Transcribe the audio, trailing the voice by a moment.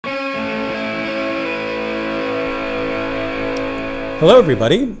Hello,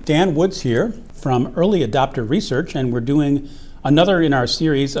 everybody. Dan Woods here from Early Adopter Research, and we're doing another in our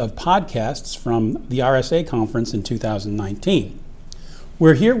series of podcasts from the RSA conference in 2019.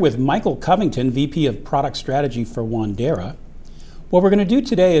 We're here with Michael Covington, VP of Product Strategy for Wandera. What we're going to do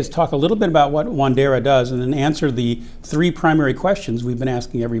today is talk a little bit about what Wandera does and then answer the three primary questions we've been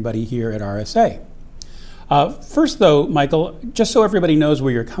asking everybody here at RSA. First, though, Michael, just so everybody knows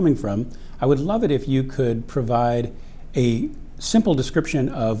where you're coming from, I would love it if you could provide a simple description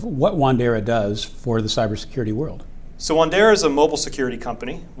of what Wandera does for the cybersecurity world. So Wandera is a mobile security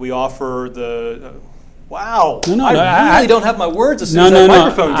company. We offer the... Wow! I really don't have my words as soon as that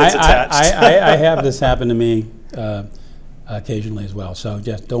microphone gets attached. I have this happen to me occasionally as well, so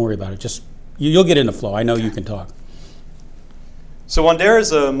just don't worry about it. Just you'll get in the flow. I know you can talk. So Wandera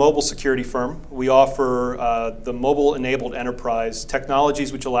is a mobile security firm. We offer the mobile-enabled enterprise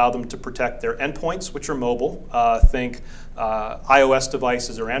technologies which allow them to protect their endpoints, which are mobile. Think iOS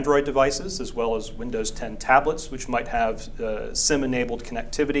devices or Android devices, as well as Windows 10 tablets, which might have SIM-enabled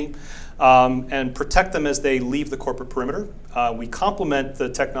connectivity, and protect them as they leave the corporate perimeter. We complement the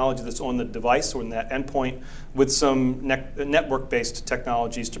technology that's on the device or in that endpoint with some network-based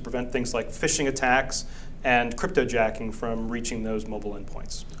technologies to prevent things like phishing attacks and cryptojacking from reaching those mobile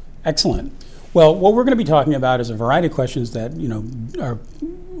endpoints. Excellent. Well, what we're going to be talking about is a variety of questions that are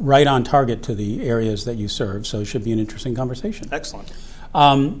right on target to the areas that you serve, so it should be an interesting conversation. Excellent.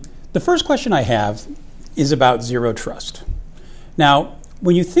 The first question I have is about zero trust. Now,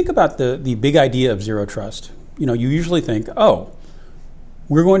 when you think about the big idea of zero trust, you usually think,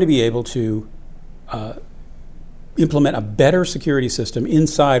 we're going to be able to implement a better security system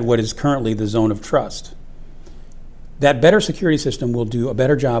inside what is currently the zone of trust. That better security system will do a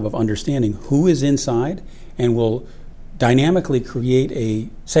better job of understanding who is inside and will dynamically create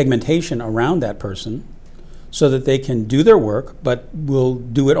a segmentation around that person so that they can do their work, but will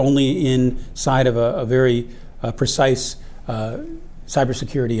do it only inside of a very precise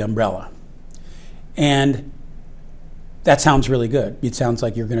cybersecurity umbrella. And that sounds really good. It sounds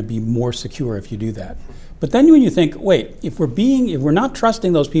like you're going to be more secure if you do that. But then when you think, wait, if we're not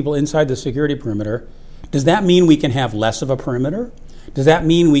trusting those people inside the security perimeter, does that mean we can have less of a perimeter? Does that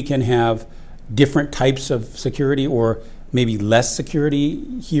mean we can have different types of security or maybe less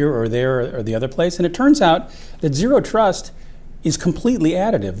security here or there or the other place? And it turns out that zero trust is completely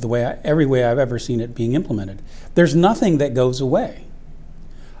additive every way I've ever seen it being implemented. There's nothing that goes away.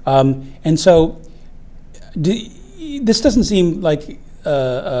 And so this doesn't seem like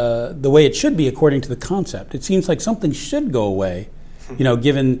the way it should be according to the concept. It seems like something should go away,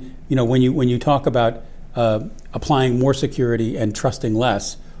 given when you talk about applying more security and trusting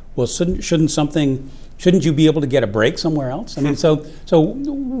less. Well, shouldn't you be able to get a break somewhere else? I mean, so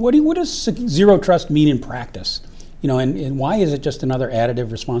what does zero trust mean in practice? And why is it just another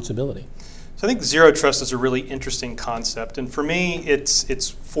additive responsibility? So I think zero trust is a really interesting concept, and for me, it's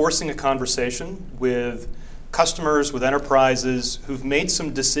forcing a conversation with customers, with enterprises who've made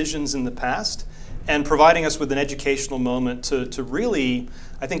some decisions in the past, and providing us with an educational moment to really,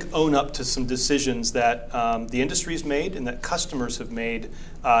 I think, own up to some decisions that the industry's made and that customers have made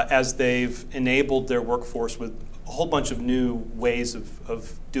as they've enabled their workforce with a whole bunch of new ways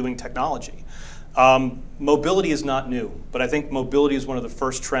of doing technology. Mobility is not new, but I think mobility is one of the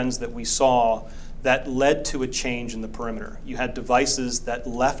first trends that we saw that led to a change in the perimeter. You had devices that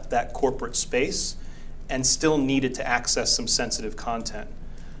left that corporate space and still needed to access some sensitive content.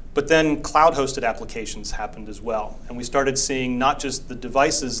 But then cloud-hosted applications happened as well. And we started seeing not just the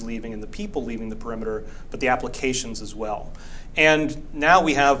devices leaving and the people leaving the perimeter, but the applications as well. And now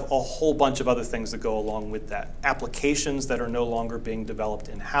we have a whole bunch of other things that go along with that. Applications that are no longer being developed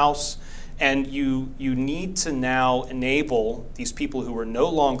in-house. And you need to now enable these people who are no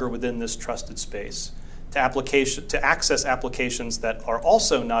longer within this trusted space to access applications that are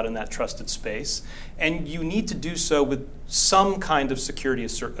also not in that trusted space, and you need to do so with some kind of security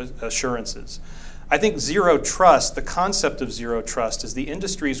assurances. I think zero trust, the concept of zero trust, is the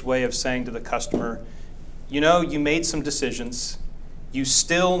industry's way of saying to the customer, you made some decisions, you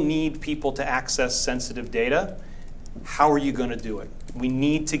still need people to access sensitive data. How are you going to do it? We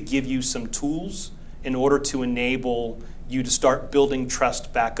need to give you some tools in order to enable you to start building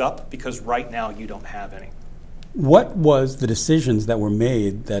trust back up, because right now you don't have any. What was the decisions that were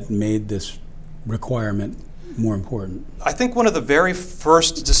made that made this requirement more important? I think one of the very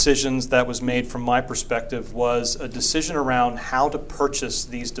first decisions that was made from my perspective was a decision around how to purchase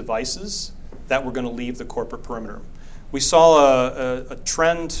these devices that were going to leave the corporate perimeter. We saw a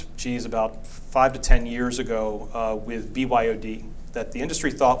trend, about 5 to 10 years ago with BYOD that the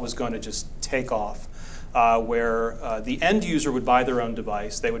industry thought was going to just take off. where the end user would buy their own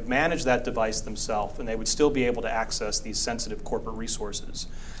device, they would manage that device themselves, and they would still be able to access these sensitive corporate resources.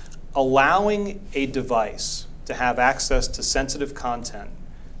 Allowing a device to have access to sensitive content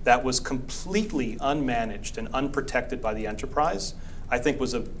that was completely unmanaged and unprotected by the enterprise, I think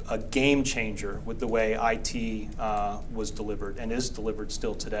was a game changer with the way IT was delivered and is delivered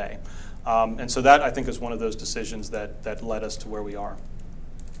still today. And so that, I think, is one of those decisions that led us to where we are.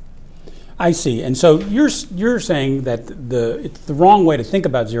 I see. And so you're saying that the wrong way to think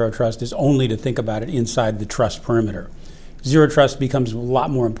about zero trust is only to think about it inside the trust perimeter. Zero trust becomes a lot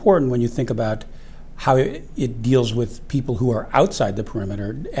more important when you think about how it deals with people who are outside the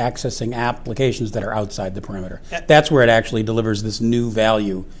perimeter, accessing applications that are outside the perimeter. That's where it actually delivers this new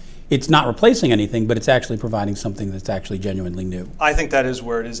value. It's not replacing anything, but it's actually providing something that's actually genuinely new. I think that is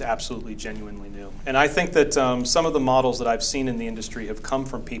where it is absolutely genuinely new. And I think that some of the models that I've seen in the industry have come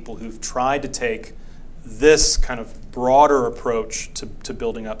from people who've tried to take this kind of broader approach to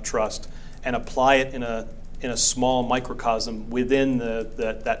building up trust and apply it in a small microcosm within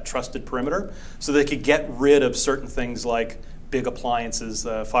that trusted perimeter, so they could get rid of certain things like big appliances,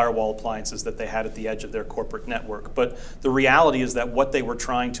 firewall appliances that they had at the edge of their corporate network. But the reality is that what they were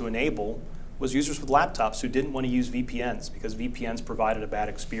trying to enable was users with laptops who didn't want to use VPNs because VPNs provided a bad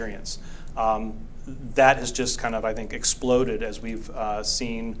experience. That has just kind of, I think, exploded as we've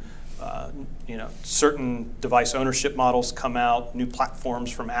seen certain device ownership models come out, new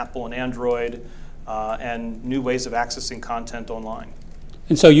platforms from Apple and Android, and new ways of accessing content online.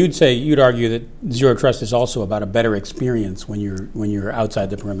 And so you'd argue that zero trust is also about a better experience when you're outside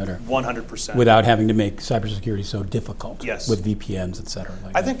the perimeter. 100%. Without having to make cybersecurity so difficult. Yes. With VPNs, et cetera.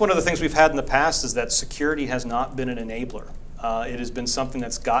 I think one of the things we've had in the past is that security has not been an enabler. It has been something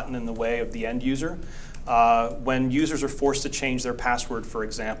that's gotten in the way of the end user. When users are forced to change their password, for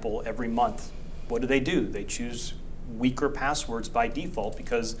example, every month, what do? They choose weaker passwords by default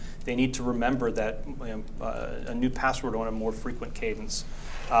because they need to remember that a new password on a more frequent cadence.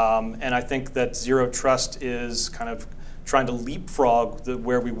 And I think that zero trust is kind of trying to leapfrog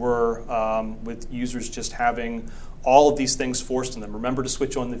where we were with users just having all of these things forced on them. Remember to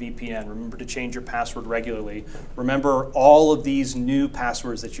switch on the VPN. Remember to change your password regularly. Remember all of these new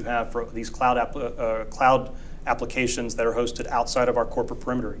passwords that you have for these cloud applications that are hosted outside of our corporate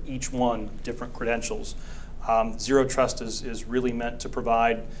perimeter, each one different credentials. Zero trust is really meant to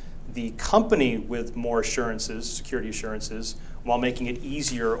provide the company with more assurances, security assurances, while making it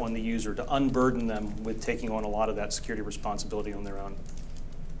easier on the user to unburden them with taking on a lot of that security responsibility on their own.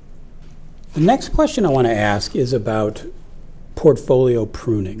 The next question I want to ask is about portfolio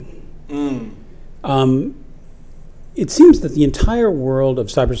pruning. It seems that the entire world of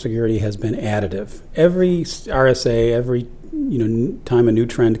cybersecurity has been additive. Every RSA, every time a new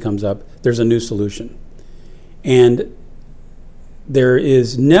trend comes up, there's a new solution. And there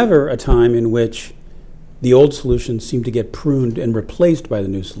is never a time in which the old solutions seem to get pruned and replaced by the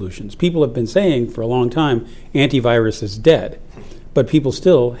new solutions. People have been saying for a long time, antivirus is dead. But people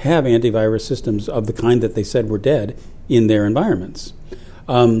still have antivirus systems of the kind that they said were dead in their environments.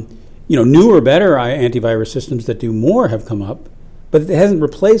 Newer, better antivirus systems that do more have come up, but it hasn't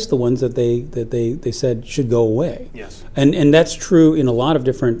replaced the ones that they said should go away. Yes. And that's true in a lot of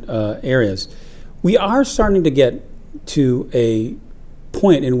different areas. We are starting to get to a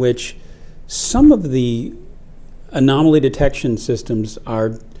point in which some of the anomaly detection systems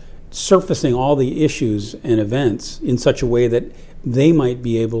are surfacing all the issues and events in such a way that they might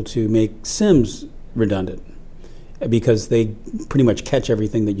be able to make SIMs redundant because they pretty much catch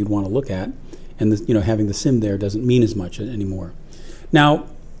everything that you'd want to look at, and having the SIM there doesn't mean as much anymore. Now,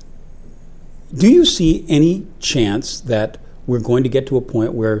 do you see any chance that we're going to get to a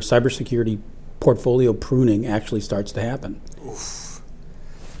point where cybersecurity portfolio pruning actually starts to happen? Oof.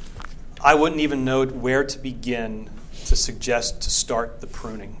 I wouldn't even know where to begin to suggest to start the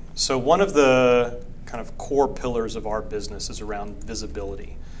pruning. So one of the kind of core pillars of our business is around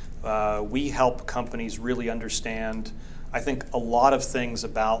visibility. We help companies really understand, I think, a lot of things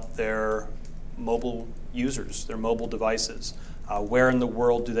about their mobile users, their mobile devices. Where in the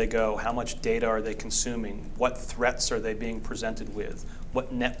world do they go? How much data are they consuming? What threats are they being presented with?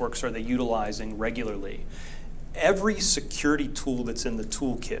 What networks are they utilizing regularly? Every security tool that's in the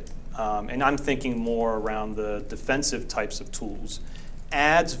toolkit, and I'm thinking more around the defensive types of tools,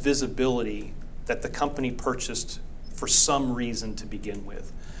 adds visibility that the company purchased for some reason to begin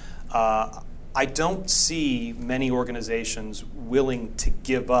with. I don't see many organizations willing to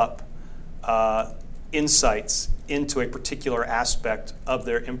give up insights into a particular aspect of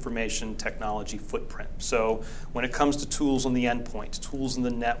their information technology footprint. So when it comes to tools on the endpoint, tools in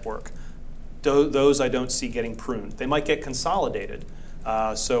the network, those I don't see getting pruned. They might get consolidated.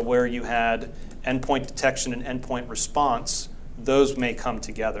 So where you had endpoint detection and endpoint response, those may come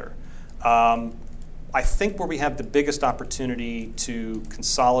together. I think where we have the biggest opportunity to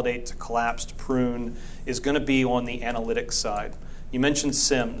consolidate, to collapse, to prune is going to be on the analytics side. You mentioned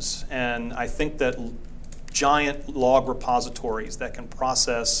SIMS, and I think that giant log repositories that can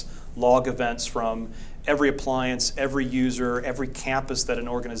process log events from every appliance, every user, every campus that an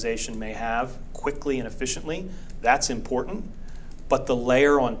organization may have quickly and efficiently, that's important. But the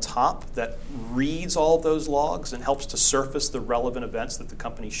layer on top that reads all of those logs and helps to surface the relevant events that the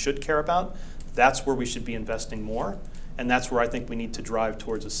company should care about, that's where we should be investing more. And that's where I think we need to drive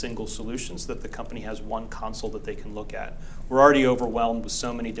towards a single solution so that the company has one console that they can look at. We're already overwhelmed with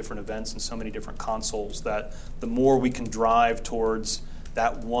so many different events and so many different consoles that the more we can drive towards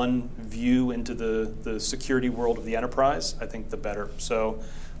that one view into the security world of the enterprise, I think the better. So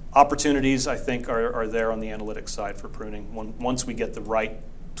opportunities, I think, are there on the analytics side for pruning once we get the right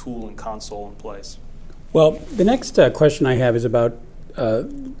tool and console in place. Well, the next question I have is about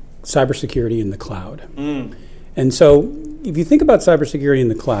cybersecurity in the cloud. And so if you think about cybersecurity in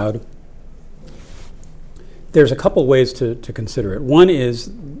the cloud, there's a couple ways to consider it. One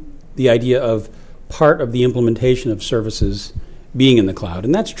is the idea of part of the implementation of services being in the cloud.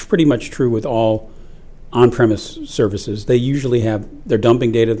 And that's pretty much true with all on-premise services. They usually they're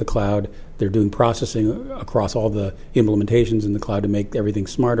dumping data to the cloud, they're doing processing across all the implementations in the cloud to make everything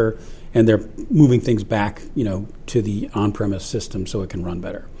smarter, and they're moving things back, to the on-premise system so it can run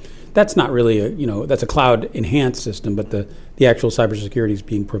better. That's not really that's a cloud-enhanced system, but the actual cybersecurity is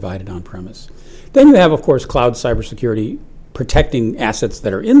being provided on-premise. Then you have, of course, cloud cybersecurity protecting assets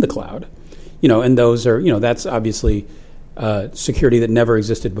that are in the cloud, and those are, that's obviously security that never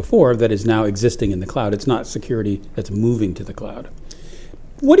existed before that is now existing in the cloud. It's not security that's moving to the cloud.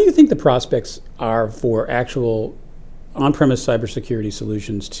 What do you think the prospects are for actual on-premise cybersecurity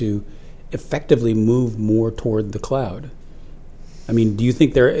solutions to effectively move more toward the cloud? I mean, do you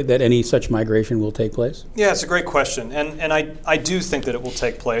think that any such migration will take place? Yeah, it's a great question. And I do think that it will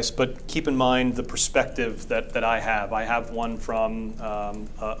take place, but keep in mind the perspective that I have. I have one from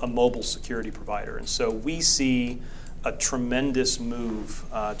a mobile security provider. And so we see a tremendous move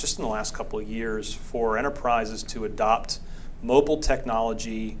just in the last couple of years for enterprises to adopt mobile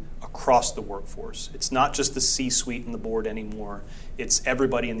technology across the workforce. It's not just the C-suite and the board anymore. It's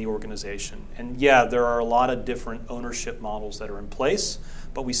everybody in the organization. And yeah, there are a lot of different ownership models that are in place,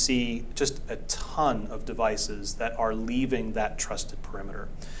 but we see just a ton of devices that are leaving that trusted perimeter.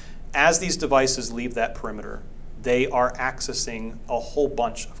 As these devices leave that perimeter, they are accessing a whole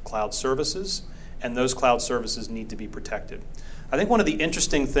bunch of cloud services, and those cloud services need to be protected. I think one of the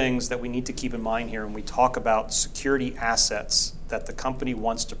interesting things that we need to keep in mind here when we talk about security assets that the company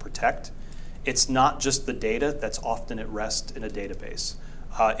wants to protect, it's not just the data that's often at rest in a database.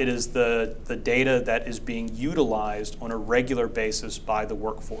 It is the data that is being utilized on a regular basis by the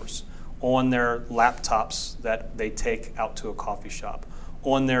workforce, on their laptops that they take out to a coffee shop,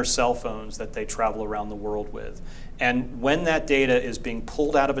 on their cell phones that they travel around the world with. And when that data is being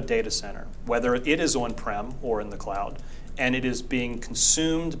pulled out of a data center, whether it is on-prem or in the cloud, and it is being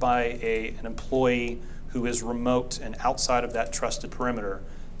consumed by an employee who is remote and outside of that trusted perimeter,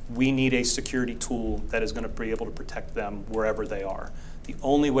 we need a security tool that is going to be able to protect them wherever they are. The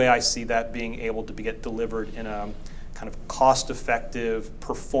only way I see that being able to get delivered in a kind of cost-effective,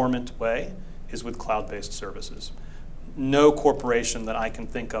 performant way is with cloud-based services. No corporation that I can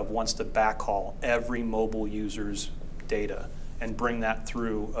think of wants to backhaul every mobile user's data and bring that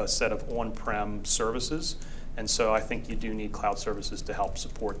through a set of on-prem services. And so I think you do need cloud services to help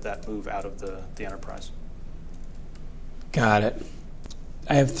support that move out of the enterprise. Got it.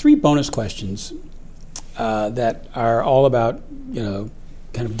 I have 3 bonus questions that are all about, kind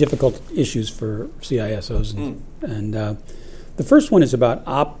of difficult issues for CISOs. And the first one is about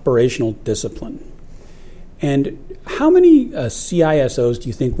operational discipline. And how many CISOs do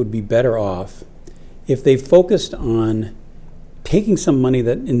you think would be better off if they focused on taking some money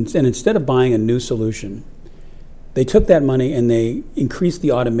and instead of buying a new solution, they took that money and they increased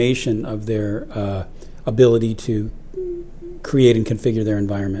the automation of their ability to create and configure their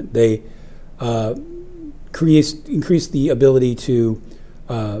environment. They increased the ability to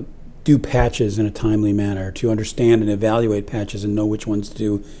do patches in a timely manner, to understand and evaluate patches and know which ones to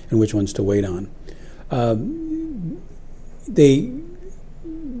do and which ones to wait on. They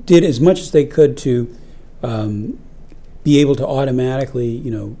did as much as they could to be able to automatically,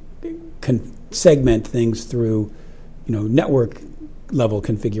 segment things through, network level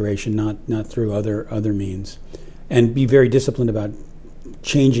configuration, not through other means, and be very disciplined about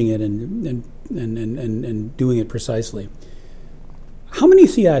changing it and doing it precisely. How many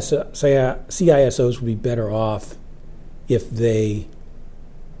CISOs would be better off if they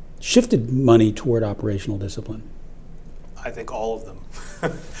shifted money toward operational discipline? I think all of them.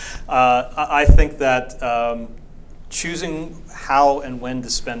 I think that choosing how and when to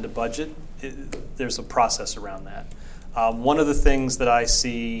spend a budget, there's a process around that. One of the things that I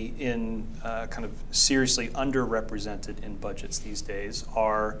see in kind of seriously underrepresented in budgets these days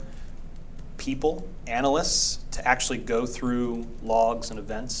are people, analysts, to actually go through logs and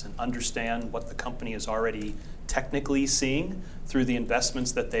events and understand what the company is already technically seeing through the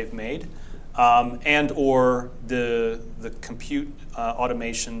investments that they've made, and or the compute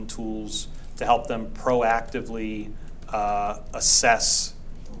automation tools to help them proactively assess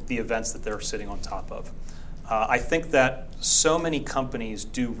the events that they're sitting on top of. I think that so many companies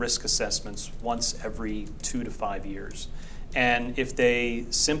do risk assessments once every 2 to 5 years. And if they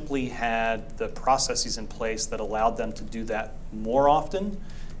simply had the processes in place that allowed them to do that more often,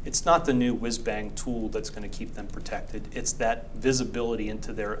 it's not the new whiz-bang tool that's going to keep them protected. It's that visibility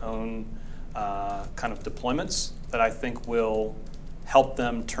into their own kind of deployments that I think will help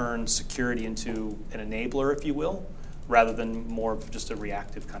them turn security into an enabler, if you will, rather than more of just a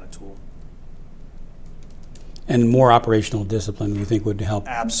reactive kind of tool. And more operational discipline, we think, would help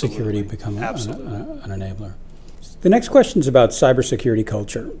Absolutely. Security become an enabler. The next question is about cybersecurity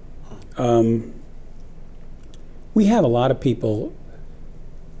culture. We have a lot of people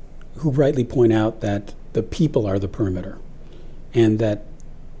who rightly point out that the people are the perimeter, and that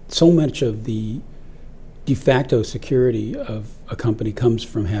so much of the de facto security of a company comes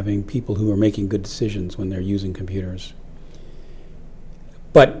from having people who are making good decisions when they're using computers.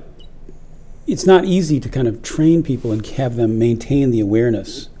 But it's not easy to kind of train people and have them maintain the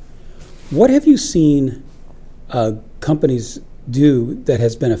awareness. What have you seen companies do that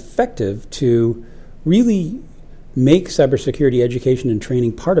has been effective to really make cybersecurity education and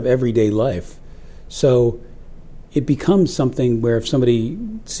training part of everyday life, so it becomes something where if somebody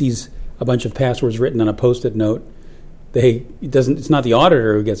sees a bunch of passwords written on a Post-it note, it's not the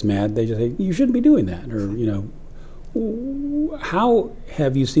auditor who gets mad. They just say, you shouldn't be doing that, or how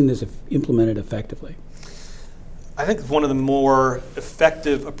have you seen this implemented effectively? I think one of the more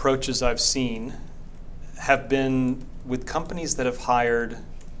effective approaches I've seen have been with companies that have hired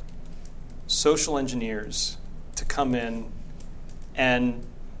social engineers to come in and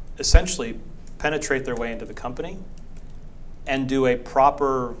essentially penetrate their way into the company and do a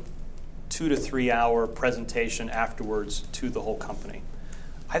proper 2 to 3 hour presentation afterwards to the whole company.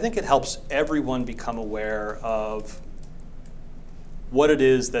 I think it helps everyone become aware of what it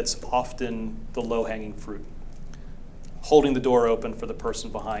is that's often the low-hanging fruit. Holding the door open for the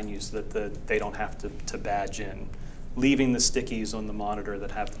person behind you so that they don't have to badge in. Leaving the stickies on the monitor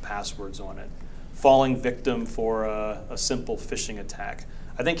that have the passwords on it. Falling victim for a simple phishing attack.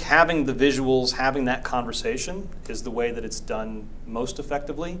 I think having the visuals, having that conversation is the way that it's done most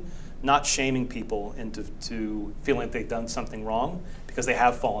effectively, not shaming people into feeling like they've done something wrong because they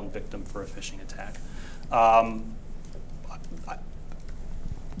have fallen victim for a phishing attack.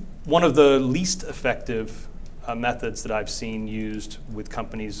 One of the least effective methods that I've seen used with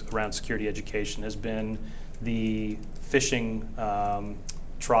companies around security education has been the phishing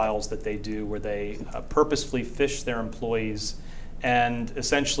trials that they do, where they purposefully phish their employees and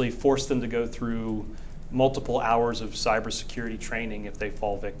essentially force them to go through multiple hours of cybersecurity training if they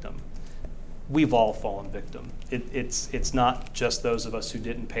fall victim. We've all fallen victim. It's not just those of us who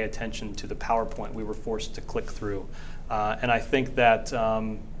didn't pay attention to the PowerPoint we were forced to click through. And I think that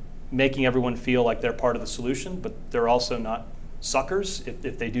making everyone feel like they're part of the solution, but they're also not suckers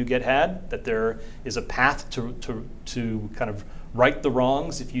if they do get had, that there is a path to kind of right the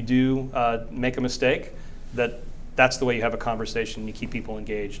wrongs if you do make a mistake, that's the way you have a conversation and you keep people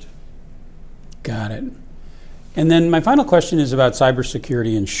engaged. Got it. And then my final question is about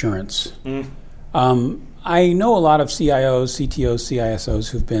cybersecurity insurance. I know a lot of CIOs, CTOs,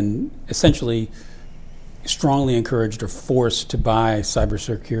 CISOs who've been essentially strongly encouraged or forced to buy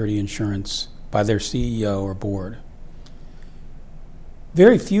cybersecurity insurance by their CEO or board.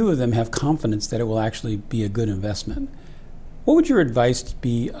 Very few of them have confidence that it will actually be a good investment. What would your advice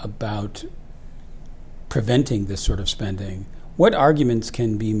be about preventing this sort of spending? What arguments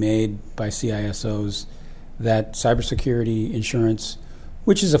can be made by CISOs that cybersecurity insurance,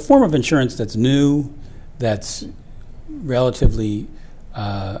 which is a form of insurance that's new, that's relatively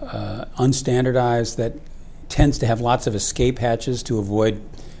unstandardized, that tends to have lots of escape hatches to avoid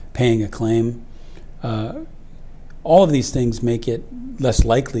paying a claim, all of these things make it less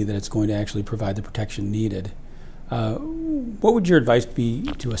likely that it's going to actually provide the protection needed. What would your advice be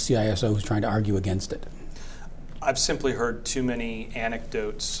to a CISO who's trying to argue against it? I've simply heard too many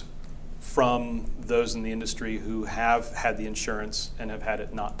anecdotes from those in the industry who have had the insurance and have had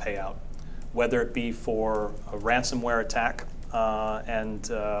it not pay out, whether it be for a ransomware attack and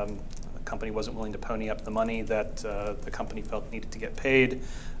the company wasn't willing to pony up the money that the company felt needed to get paid,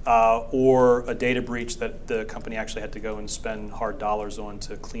 or a data breach that the company actually had to go and spend hard dollars on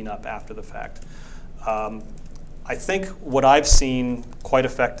to clean up after the fact. I think what I've seen quite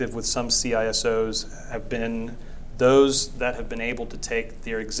effective with some CISOs have been those that have been able to take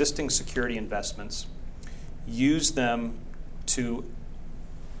their existing security investments, use them to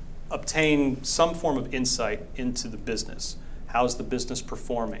obtain some form of insight into the business. How's the business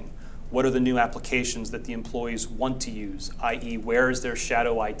performing? What are the new applications that the employees want to use, i.e. where is their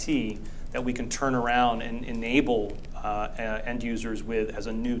shadow IT that we can turn around and enable end users with as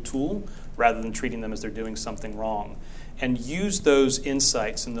a new tool rather than treating them as they're doing something wrong. And use those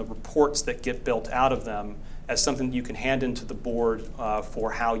insights and the reports that get built out of them as something that you can hand into the board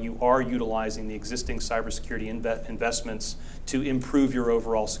for how you are utilizing the existing cybersecurity investments to improve your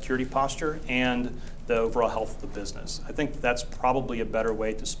overall security posture and the overall health of the business. I think that's probably a better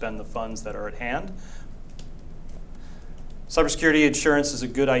way to spend the funds that are at hand. Cybersecurity insurance is a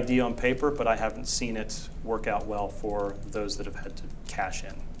good idea on paper, but I haven't seen it work out well for those that have had to cash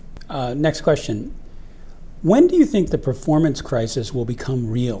in. Next question. When do you think the performance crisis will become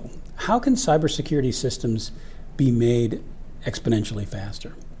real? How can cybersecurity systems be made exponentially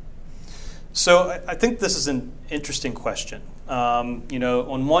faster? So I think this is an interesting question.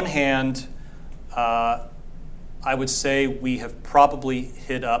 On one hand, I would say we have probably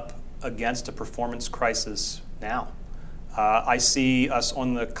hit up against a performance crisis now. I see us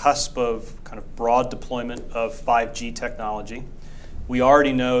on the cusp of kind of broad deployment of 5G technology. We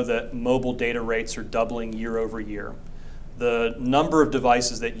already know that mobile data rates are doubling year over year. The number of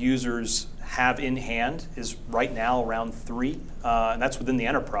devices that users have in hand is right now around 3, and that's within the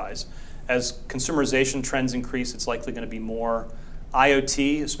enterprise. As consumerization trends increase, it's likely going to be more.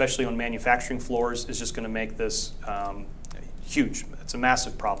 IoT, especially on manufacturing floors, is just going to make this huge. It's a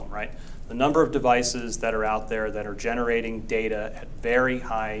massive problem, right? The number of devices that are out there that are generating data at very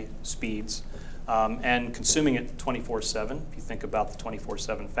high speeds and consuming it 24/7. If you think about the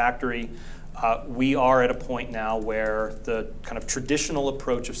 24/7 factory, we are at a point now where the kind of traditional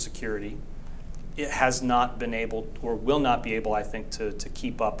approach of security, it has not been able or will not be able, I think, to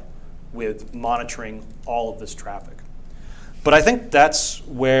keep up with monitoring all of this traffic. But I think that's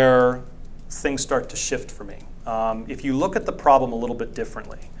where things start to shift for me. If you look at the problem a little bit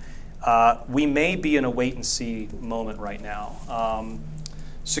differently, we may be in a wait-and-see moment right now.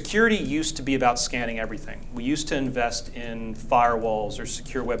 Security used to be about scanning everything. We used to invest in firewalls or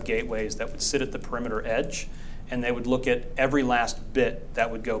secure web gateways that would sit at the perimeter edge, and they would look at every last bit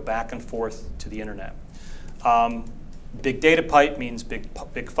that would go back and forth to the internet. Big data pipe means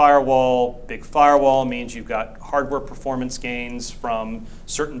big firewall. Big firewall means you've got hardware performance gains from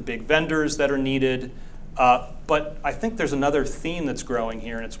certain big vendors that are needed. But I think there's another theme that's growing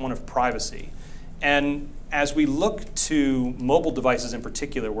here, and it's one of privacy. And as we look to mobile devices in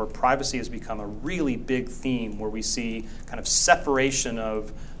particular, where privacy has become a really big theme, where we see kind of separation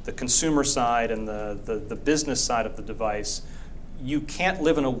of the consumer side and the business side of the device, you can't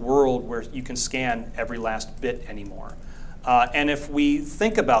live in a world where you can scan every last bit anymore. And if we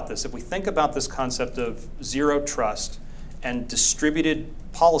think about this, concept of zero trust and distributed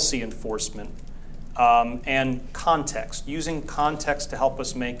policy enforcement, and context, using context to help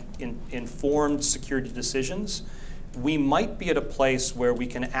us make informed security decisions, we might be at a place where we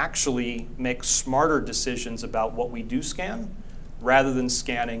can actually make smarter decisions about what we do scan rather than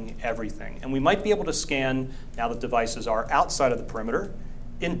scanning everything. And we might be able to scan, now that devices are outside of the perimeter,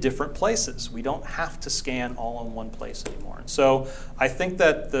 in different places. We don't have to scan all in one place anymore. So I think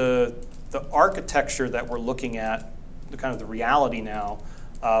that the architecture that we're looking at, the kind of the reality now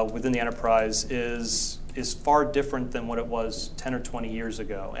within the enterprise is far different than what it was 10 or 20 years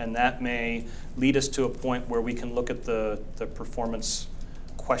ago. And that may lead us to a point where we can look at the performance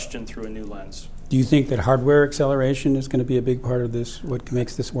question through a new lens. Do you think that hardware acceleration is going to be a big part of this, what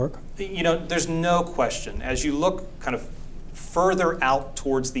makes this work? There's no question. As you look kind of further out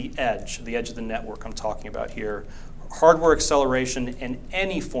towards the edge of the network I'm talking about here, hardware acceleration and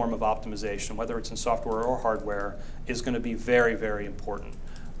any form of optimization, whether it's in software or hardware, is going to be very, very important.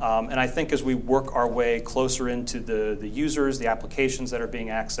 And I think as we work our way closer into the users, the applications that are being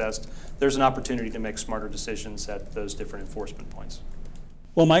accessed, there's an opportunity to make smarter decisions at those different enforcement points.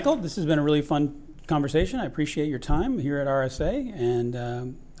 Well, Michael, this has been a really fun conversation. I appreciate your time here at RSA,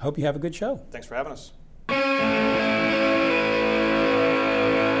 and hope you have a good show. Thanks for having us.